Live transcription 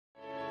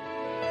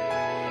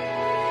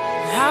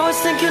was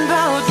thinking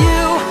about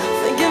you,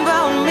 thinking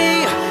about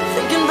me,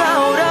 thinking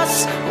about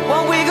us,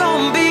 what we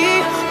gon'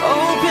 be.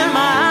 Open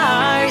my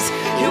eyes,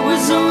 it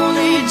was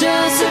only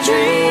just a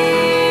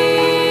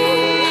dream.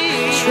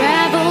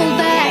 Travel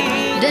back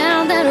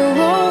down that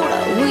road,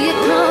 will you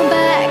come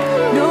back?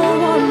 No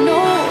one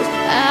knows.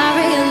 I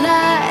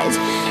realize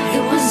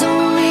it was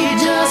only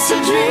just a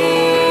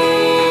dream.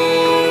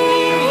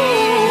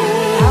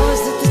 I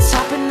was at the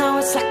top and now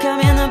it's like I'm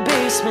in the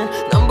basement.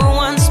 Number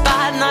one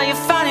spot, now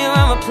you're finding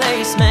a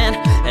replacement.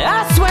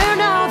 I swear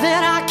now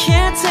that I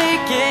can't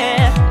take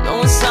it,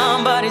 knowing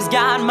somebody's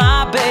got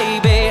my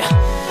baby.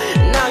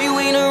 Now you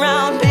ain't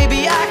around,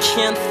 baby, I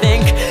can't think.